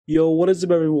Yo, what is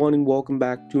up everyone, and welcome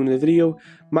back to another video.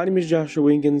 My name is Joshua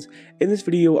Winkins. In this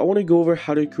video, I want to go over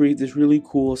how to create this really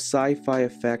cool sci-fi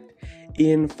effect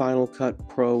in Final Cut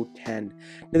Pro 10.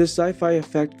 Now the sci-fi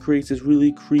effect creates this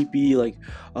really creepy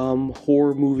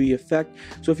horror movie effect.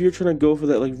 So if you're trying to go for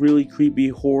that really creepy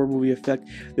horror movie effect,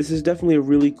 this is definitely a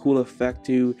really cool effect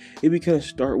to maybe kind of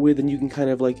start with, and you can kind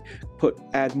of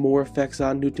add more effects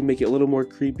onto it to make it a little more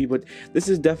creepy. But this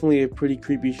is definitely a pretty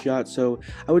creepy shot, so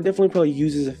I would definitely probably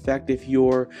use this effect if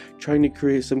you're trying to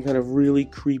create some kind of really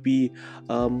creepy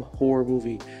horror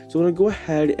movie. So I'm going to go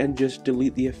ahead and just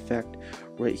delete the effect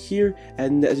right here,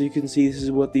 and as you can see, this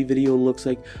is what the video looks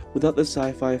like without the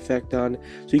sci-fi effect on.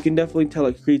 So you can definitely tell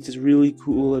it creates this really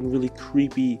cool and really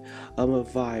creepy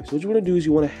vibe. So what you want to do is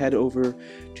you want to head over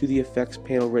to the effects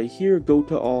panel right here, go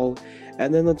to all,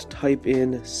 and then let's type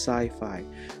in sci-fi.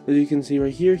 As you can see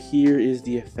right here, here is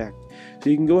the effect. So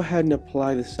you can go ahead and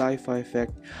apply the sci-fi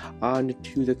effect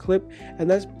onto the clip, and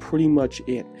that's pretty much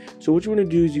it. So what you want to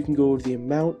do is you can go to the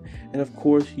amount, and of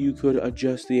course you could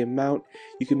adjust the amount.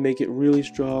 You can make it really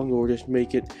strong or just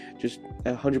make it just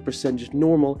 100% just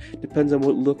normal, depends on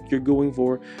what look you're going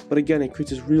for. But again, it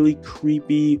creates this really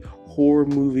creepy horror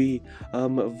movie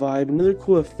vibe. Another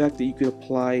cool effect that you could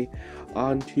apply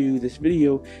onto this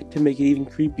video to make it even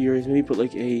creepier is maybe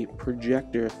put a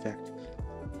projector effect.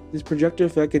 This projector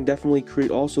effect can definitely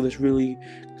create also this really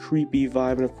creepy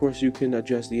vibe, and of course you can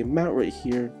adjust the amount right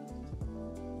here.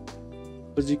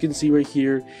 As you can see right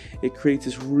here, it creates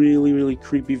this really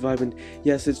creepy vibe, and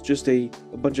yes, it's just a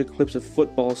bunch of clips of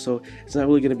football, so it's not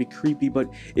really going to be creepy. But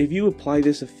if you apply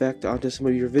this effect onto some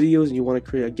of your videos and you want to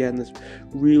create again this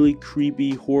really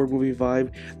creepy horror movie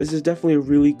vibe, this is definitely a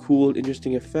really cool and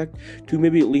interesting effect to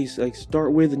maybe at least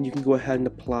start with, and you can go ahead and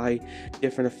apply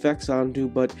different effects onto.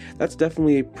 But that's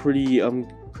definitely a pretty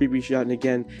creepy shot, and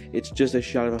again, it's just a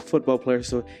shot of a football player,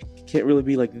 so it can't really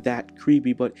be that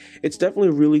creepy. But it's definitely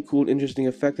a really cool and interesting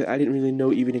effect that I didn't really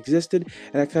know even existed,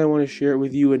 and I kind of want to share it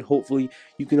with you, and hopefully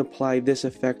you can apply this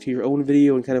effect to your own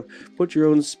video and kind of put your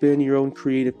own spin, your own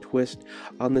creative twist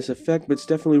on this effect. But it's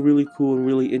definitely really cool and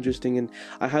really interesting, and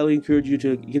I highly encourage you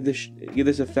to give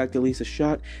this effect at least a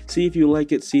shot, see if you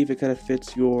like it, see if it kind of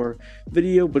fits your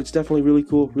video. But it's definitely really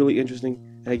cool, really interesting.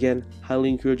 And again, highly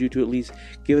encourage you to at least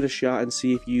give it a shot and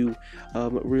see if you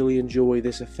really enjoy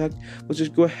this effect. Let's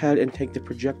just go ahead and take the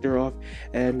projector off,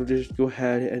 and we'll just go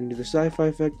ahead and do the sci-fi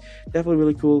effect. Definitely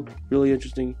really cool, really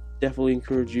interesting. Definitely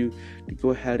encourage you to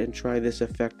go ahead and try this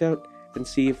effect out and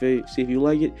see if you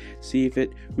like it. See if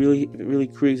it really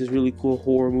creates this really cool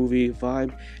horror movie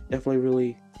vibe. Definitely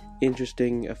really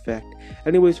interesting effect.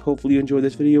 Anyways, hopefully you enjoyed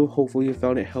this video. Hopefully you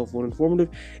found it helpful and informative.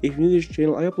 If you're new to this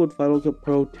channel, I upload Final Cut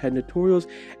Pro 10 tutorials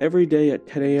every day at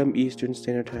 10 a.m. Eastern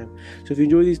Standard Time. So if you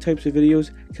enjoy these types of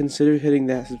videos, consider hitting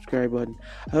that subscribe button.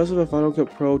 I also have a Final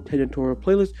Cut Pro 10 tutorial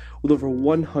playlist with over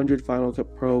 100 Final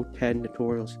Cut Pro 10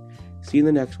 tutorials. See you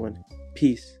in the next one.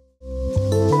 Peace.